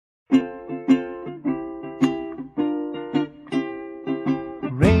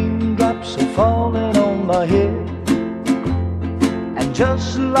my head. And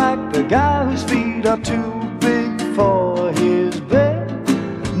just like the guy whose feet are too big for his bed,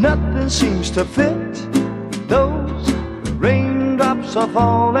 nothing seems to fit. Those raindrops are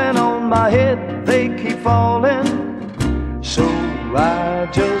falling on my head, they keep falling. So I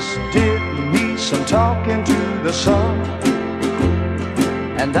just did me some talking to the sun,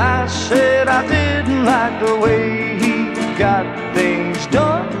 and I said I didn't like the way he got things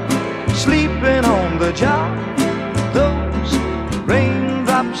done, sleeping on the job. Those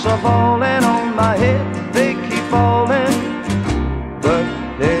raindrops are falling on my head, they keep falling. But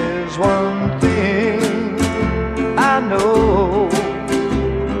there's one thing I know,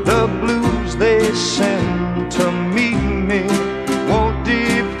 the blues they send to meet me won't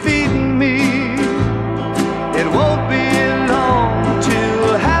defeat me. It won't be long till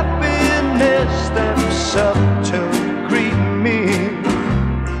happiness steps up to greet me.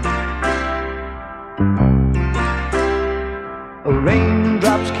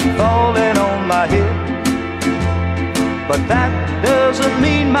 Raindrops keep falling on my head, but that doesn't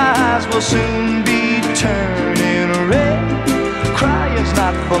mean my eyes will soon be turning red. Crying's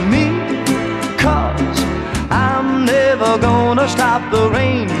not for me, 'cause I'm never gonna stop the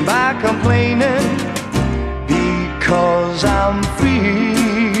rain by complaining, because I'm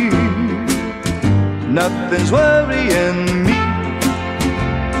free. Nothing's worrying me.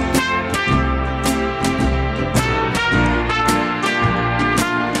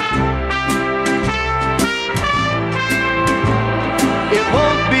 It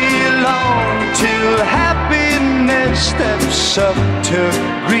won't be long till happiness steps up to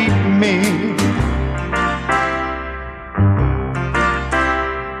greet me.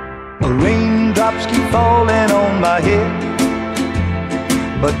 Raindrops keep falling on my head,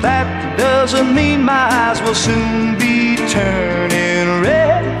 but that doesn't mean my eyes will soon be turning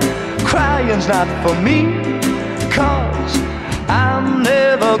red. Crying's not for me, 'cause I'm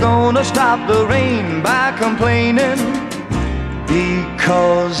never gonna stop the rain by complaining,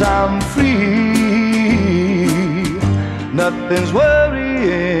 because I'm free. Nothing's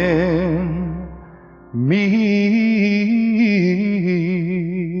worrying me.